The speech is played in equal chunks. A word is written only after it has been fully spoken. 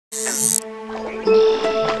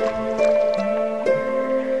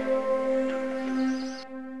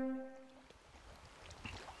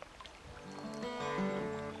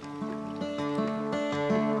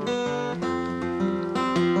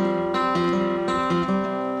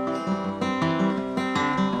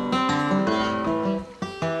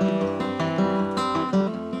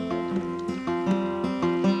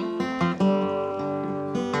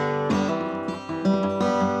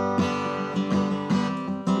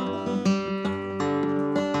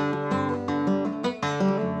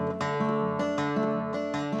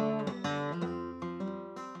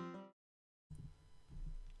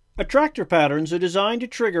Attractor patterns are designed to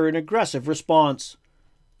trigger an aggressive response.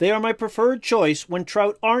 They are my preferred choice when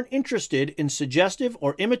trout aren't interested in suggestive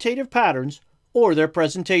or imitative patterns or their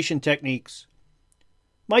presentation techniques.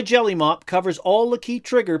 My Jelly Mop covers all the key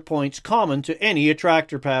trigger points common to any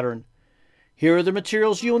attractor pattern. Here are the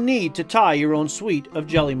materials you'll need to tie your own suite of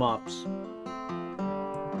Jelly Mops.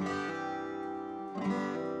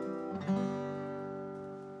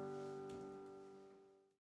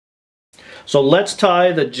 So let's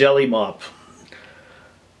tie the Jelly Mop.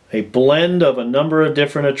 A blend of a number of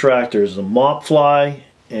different attractors, a Mop Fly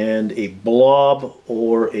and a Blob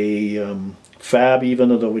or a Fab, even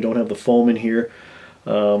though we don't have the foam in here.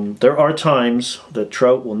 There are times that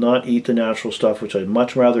trout will not eat the natural stuff, which I'd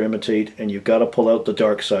much rather imitate, and you've got to pull out the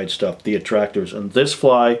dark side stuff, the attractors. And this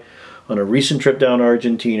fly, on a recent trip down to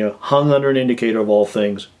Argentina, hung under an indicator of all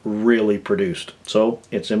things, really produced. So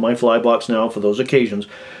it's in my fly box now for those occasions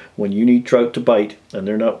when you need trout to bite, and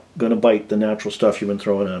they're not going to bite the natural stuff you've been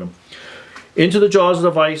throwing at them. Into the jaws of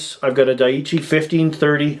the vise, I've got a Daiichi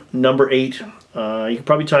 1530 number 8. You can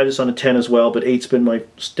probably tie this on a 10 as well, but 8's been my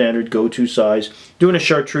standard go-to size. Doing a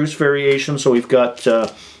chartreuse variation, so we've got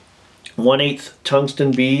 1/8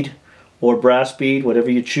 tungsten bead or brass bead,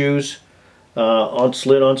 whatever you choose,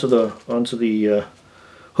 slid onto the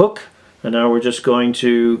hook. And now we're just going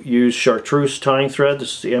to use chartreuse tying thread.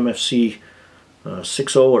 This is the MFC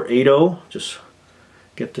 6.0 or 8.0. Just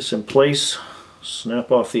get this in place, snap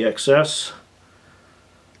off the excess,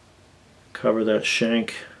 cover that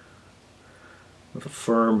shank with a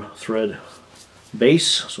firm thread base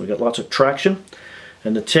so we got lots of traction.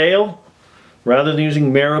 And the tail, rather than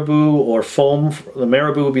using marabou or foam, the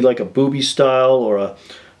marabou would be like a booby style, or a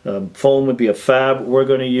foam would be a Fab. We're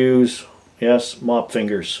going to use, yes, mop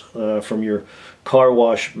fingers from your car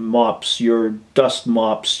wash mops, your dust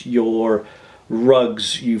mops, your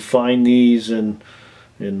rugs. You find these in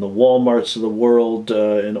the Walmarts of the world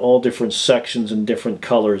in all different sections and different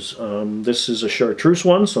colors. This is a chartreuse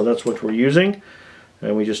one, so that's what we're using.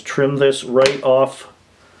 And we just trim this right off.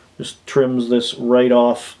 Just trims this right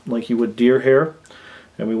off like you would deer hair.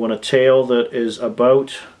 And we want a tail that is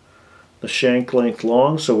about the shank length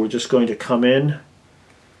long, so we're just going to come in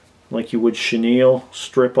like you would chenille,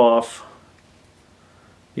 strip off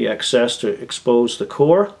the excess to expose the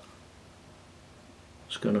core.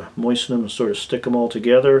 Just going to moisten them and sort of stick them all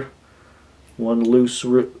together. One loose,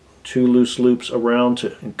 two loose loops around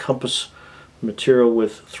to encompass the material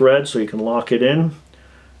with thread so you can lock it in,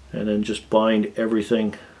 and then just bind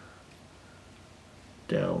everything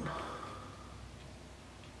down.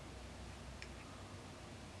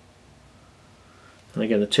 And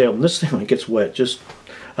again, the tail, and this thing, when it gets wet, just,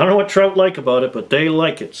 I don't know what trout like about it, but they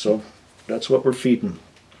like it, so that's what we're feeding.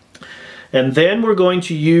 And then we're going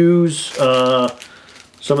to use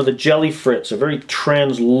some of the jelly fritz, a very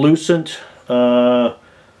translucent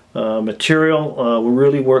material.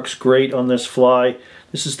 Really works great on this fly.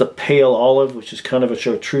 This is the pale olive, which is kind of a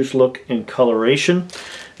chartreuse look in coloration.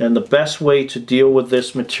 And the best way to deal with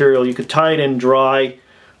this material, you could tie it in dry,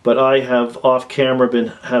 but I have off camera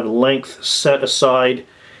had length set aside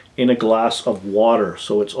in a glass of water,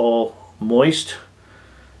 so it's all moist.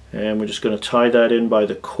 And we're just going to tie that in by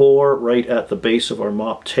the core right at the base of our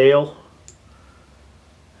mop tail.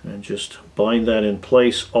 And just bind that in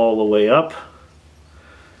place all the way up.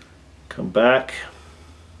 Come back.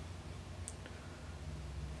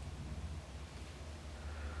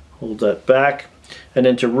 Hold that back. And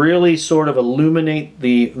then to really sort of illuminate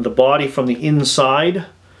the body from the inside,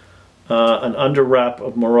 an underwrap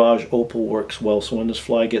of Mirage Opal works well. So when this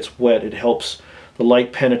fly gets wet, it helps, the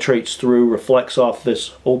light penetrates through, reflects off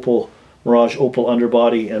this Mirage Opal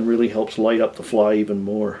underbody, and really helps light up the fly even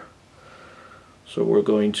more. So we're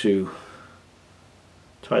going to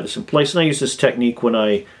tie this in place. And I used this technique when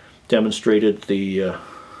I demonstrated the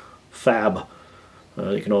Fab.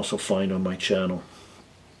 You can also find on my channel.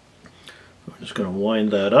 We're just going to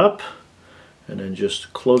wind that up, and then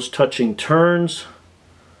just close touching turns.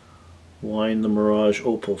 Wind the Mirage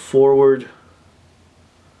Opal forward,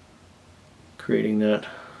 creating that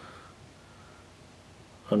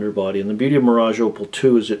underbody. And the beauty of Mirage Opal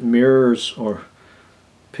too is it mirrors or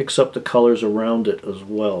picks up the colors around it as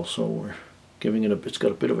well, so we're giving it it's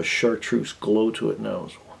got a bit of a chartreuse glow to it now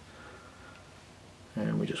as well.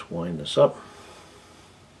 And we just wind this up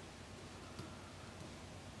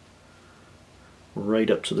right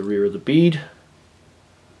up to the rear of the bead,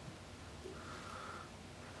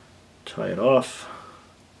 tie it off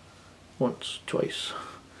once, twice,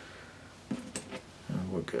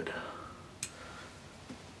 and we're good.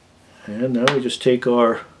 And now we just take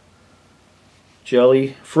our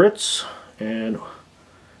jelly fritz, and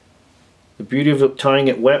The beauty of tying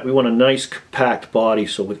it wet, we want a nice compact body,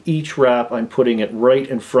 so with each wrap I'm putting it right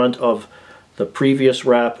in front of the previous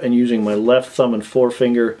wrap and using my left thumb and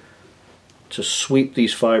forefinger to sweep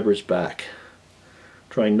these fibers back,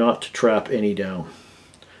 trying not to trap any down.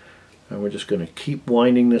 And we're just going to keep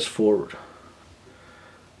winding this forward,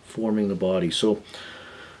 forming the body. So,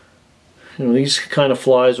 you know, these kind of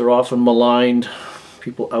flies are often maligned.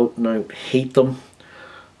 People out and out hate them.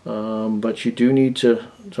 But you do need to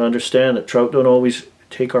understand that trout don't always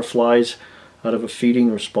take our flies out of a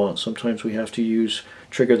feeding response. Sometimes we have to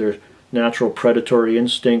trigger their natural predatory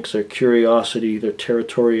instincts, their curiosity, their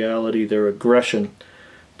territoriality, their aggression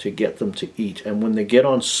to get them to eat. And when they get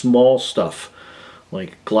on small stuff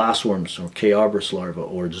like glassworms or Chaeobris larvae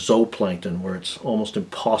or zooplankton, where it's almost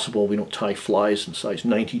impossible, we don't tie flies in size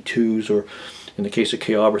 92s, or in the case of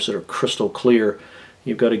Chaeobris that are crystal clear,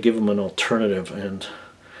 you've got to give them an alternative. And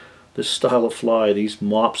this style of fly, these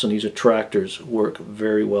mops and these attractors, work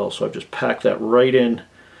very well. So I've just packed that right in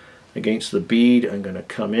against the bead. I'm going to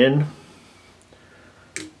come in,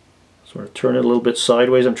 sort of turn it a little bit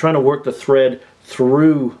sideways. I'm trying to work the thread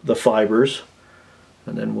through the fibers,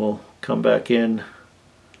 and then we'll come back in,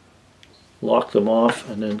 lock them off,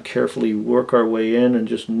 and then carefully work our way in and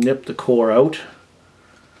just nip the core out.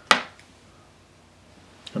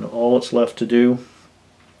 And all it's left to do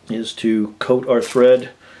is to coat our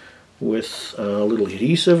thread with a little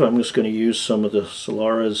adhesive. I'm just going to use some of the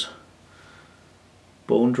Solara's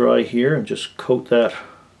Bone Dry here and just coat that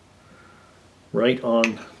right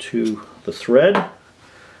on to the thread.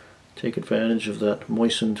 Take advantage of that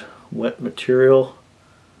moistened wet material.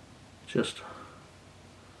 Just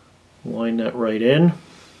wind that right in,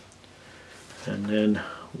 and then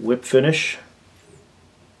whip finish.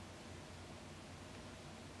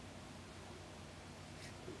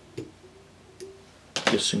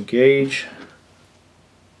 Disengage,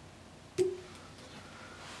 and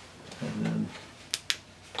then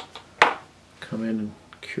come in and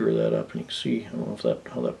cure that up, and you can see, I don't know if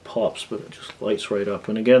how that pops, but it just lights right up.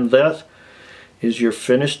 And again, that is your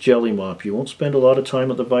finished jelly mop. You won't spend a lot of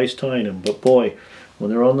time at the vise tying them, but boy,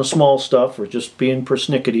 when they're on the small stuff or just being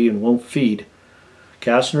persnickety and won't feed,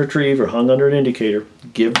 cast and retrieve or hung under an indicator,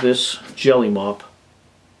 give this jelly mop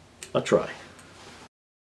a try.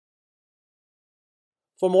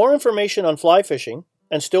 For more information on fly fishing,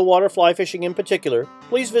 and stillwater fly fishing in particular,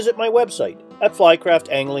 please visit my website at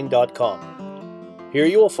flycraftangling.com. Here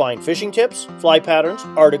you will find fishing tips, fly patterns,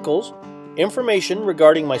 articles, information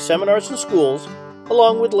regarding my seminars and schools,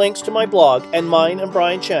 along with links to my blog and mine and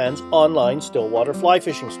Brian Chan's online stillwater fly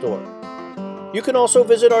fishing store. You can also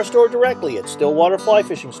visit our store directly at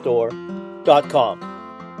stillwaterflyfishingstore.com.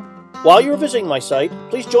 While you're visiting my site,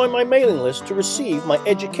 please join my mailing list to receive my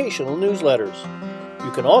educational newsletters. You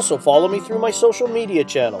can also follow me through my social media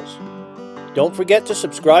channels. Don't forget to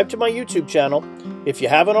subscribe to my YouTube channel if you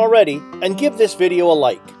haven't already, and give this video a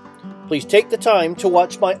like. Please take the time to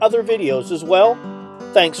watch my other videos as well.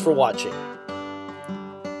 Thanks for watching.